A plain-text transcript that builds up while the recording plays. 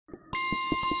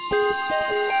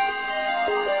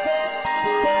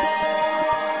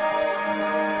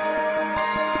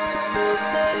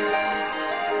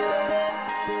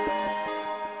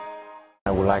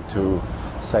I would like to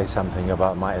say something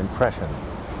about my impression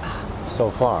so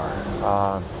far.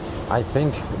 I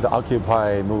think the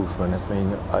Occupy movement has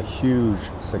been a huge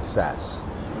success.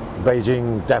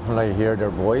 Beijing definitely heard their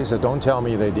voice. Don't tell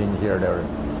me they didn't hear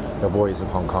the voice of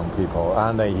Hong Kong people,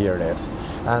 and they heard it.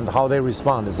 And how they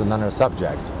respond is another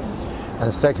subject.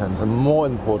 And second, and more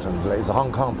importantly, is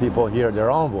Hong Kong people hear their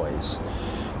own voice.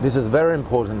 This is very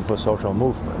important for social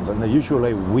movements, and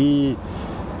usually we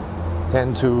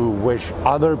tend to wish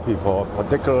other people,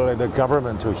 particularly the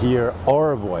government, to hear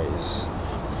our voice.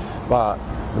 But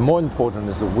the more important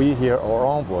is that we hear our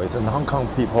own voice, and Hong Kong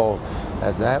people,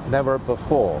 as never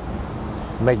before,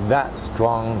 make that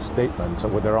strong statement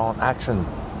with their own action,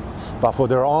 but for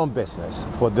their own business,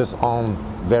 for this own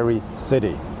very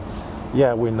city.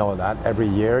 Yeah, we know that every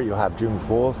year you have June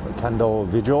 4th, a candle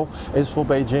vigil. It's for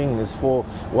Beijing, it's for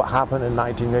what happened in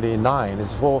 1989,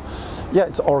 it's for, yeah,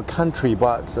 it's our country,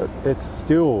 but it's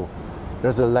still,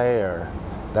 there's a layer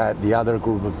that the other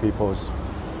group of people's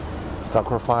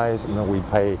sacrifice, we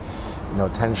pay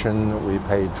attention, we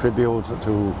pay tribute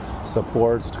to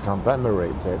support, to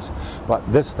commemorate it. But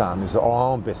this time it's our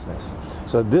own business.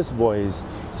 So this voice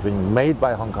is being made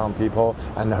by Hong Kong people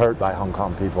and heard by Hong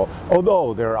Kong people.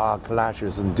 Although there are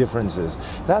clashes and differences,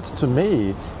 that's, to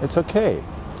me, it's okay.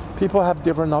 People have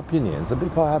different opinions, and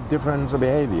people have different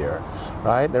behavior,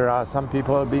 right? There are some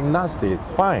people being nasty,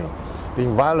 fine.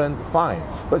 Being violent, fine.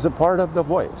 But it's a part of the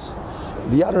voice.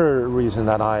 The other reason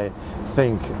that I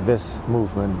think this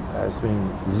movement has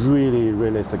been really,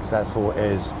 really successful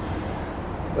is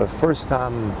the first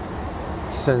time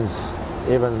since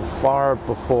even far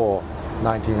before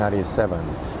 1997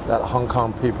 that Hong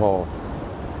Kong people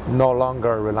no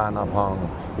longer rely upon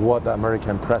what the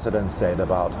American president said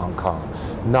about Hong Kong,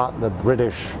 not the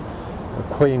British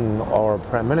Queen or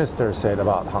Prime Minister said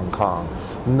about Hong Kong,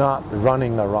 not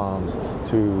running around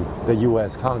to the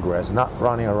US Congress, not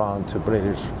running around to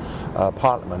British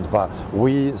Parliament, but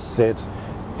we sit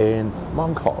in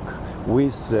Bangkok, we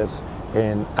sit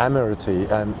in Admiralty,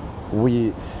 and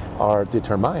we are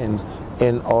determined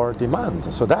in our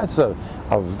demand. So that's a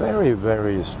very,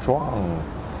 very strong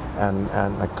and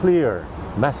a clear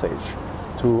message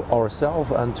to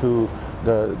ourselves and to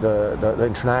the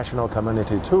international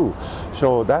community too.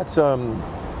 So that's,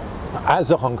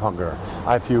 as a Hong Konger,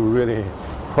 I feel really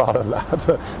proud of that.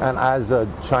 And as a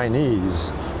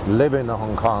Chinese living in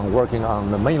Hong Kong, working on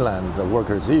the mainland, the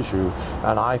workers' issue,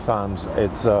 and I found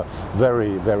it's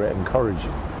very, very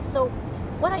encouraging. So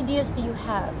what ideas do you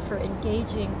have for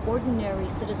engaging ordinary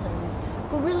citizens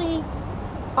who really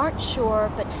aren't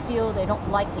sure but feel they don't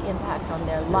like the impact on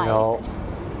their life?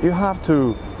 You have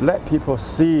to let people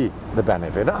see the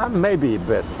benefit. I may be a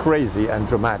bit crazy and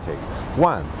dramatic.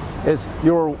 One is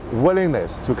your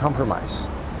willingness to compromise,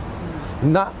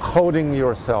 not holding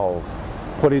yourself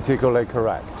politically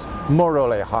correct,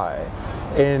 morally high,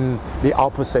 in the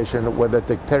opposition with the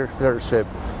dictatorship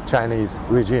Chinese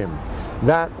regime.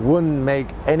 That wouldn't make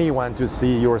anyone to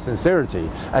see your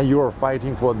sincerity, and you are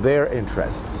fighting for their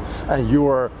interests, and you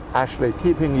are actually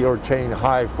keeping your chain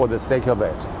high for the sake of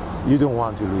it. You don't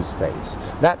want to lose face.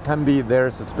 That can be their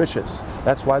suspicious.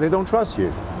 That's why they don't trust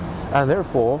you. And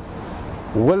therefore,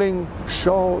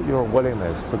 show your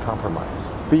willingness to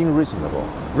compromise, being reasonable,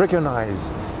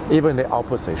 recognize even the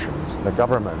oppositions, the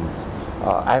government's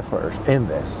effort in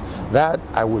this. That,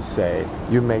 I would say,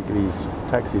 you make these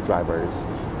taxi drivers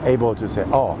able to say,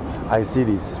 oh, I see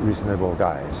these reasonable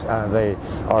guys, and they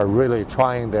are really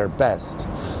trying their best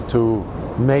to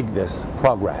make this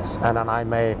progress, and then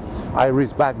I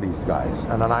respect these guys,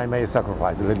 and then I may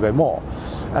sacrifice a little bit more.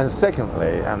 And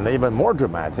secondly, and even more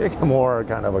dramatic, more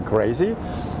kind of a crazy,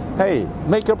 hey,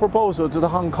 make a proposal to the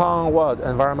Hong Kong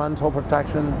Environmental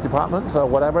Protection Department, or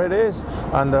whatever it is,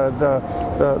 and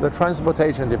the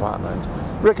Transportation Department.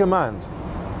 Recommend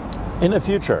in the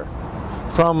future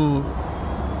from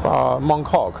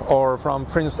Bangkok or from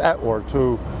Prince Edward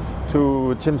to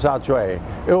Tsim Sha Tsui,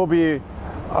 it will be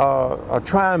a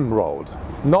tram road,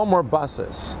 no more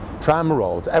buses, tram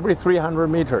road. Every 300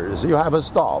 meters you have a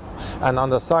stop, and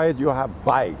on the side you have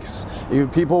bikes.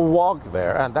 People walk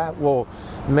there, and that will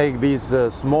make these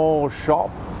small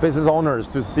shop business owners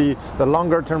to see the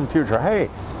longer term future. Hey,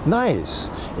 nice.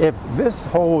 If this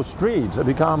whole street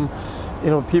become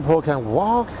people can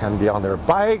walk, can be on their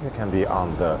bike, can be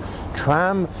on the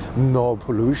tram, no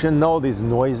pollution, no these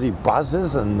noisy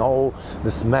buses, and no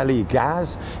the smelly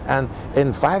gas. And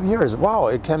in 5 years, wow,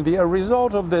 it can be a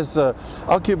result of this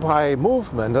Occupy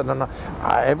movement. And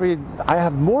I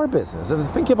have more business. And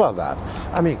think about that.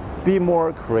 I mean, be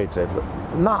more creative,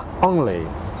 not only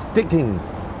sticking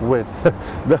with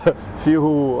the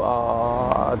few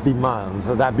demands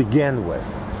that began with.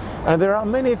 And there are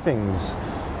many things.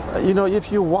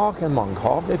 If you walk in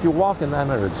Mongkok, if you walk in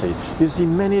Admiralty, you see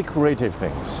many creative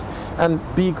things. And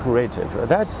be creative.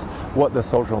 That's what the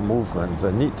social movements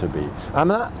need to be. I'm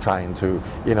not trying to,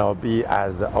 be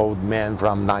as the old man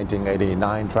from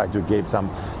 1989, try to give some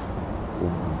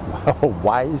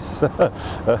wise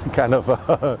kind of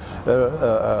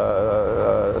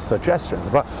suggestions.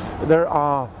 But there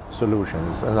are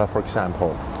solutions. And for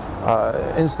example,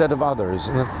 instead of others,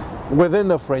 within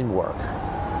the framework,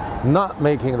 not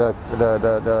making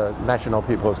the National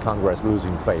People's Congress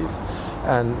losing face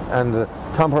and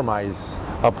compromise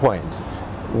a point.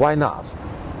 Why not?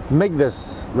 Make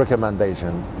this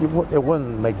recommendation. It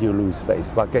wouldn't make you lose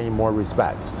face, but gain more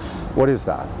respect. What is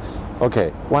that?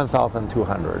 Okay,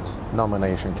 1,200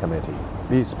 nomination committee.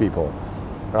 These people,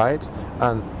 right?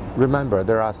 And remember,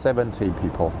 there are 70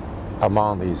 people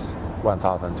among these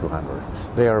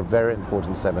 1,200. They are very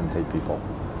important 70 people,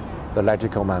 the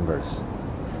legitimate members.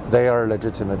 They are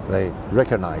legitimately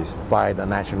recognized by the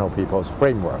National People's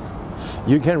Framework.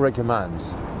 You can recommend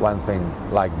one thing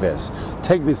like this.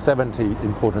 Take these 70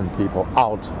 important people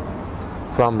out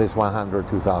from this 100,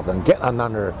 2,000. Get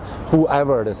another,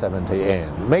 whoever the 70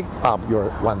 in. Make up your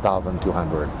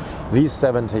 1,200. These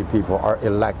 70 people are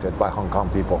elected by Hong Kong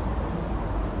people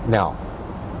now.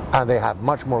 And they have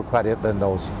much more credit than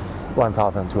those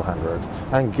 1,200.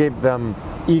 And give them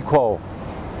equal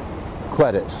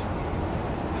credit.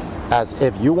 As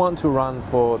if you want to run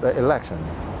for the election,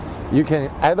 you can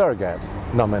either get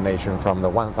nomination from the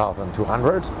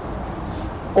 1,200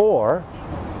 or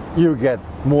you get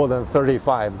more than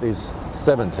 35, these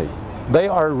 70. They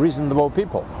are reasonable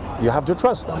people. You have to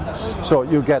trust them. So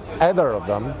you get either of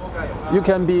them, you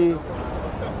can be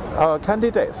a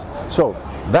candidate. So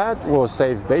that will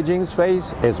save Beijing's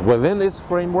face. It's within this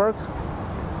framework.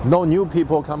 No new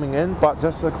people coming in, but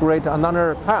just to create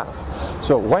another path.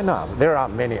 So why not? There are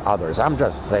many others. I'm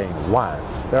just saying one.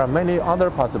 There are many other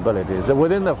possibilities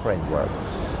within the framework.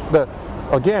 But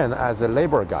again, as a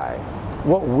labor guy,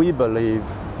 what we believe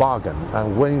bargain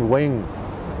and win-win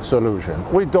solution.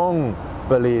 We don't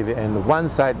believe in one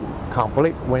side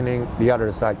complete winning, the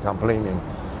other side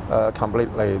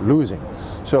completely losing.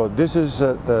 So this is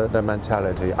the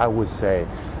mentality, I would say,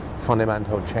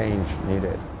 fundamental change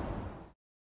needed.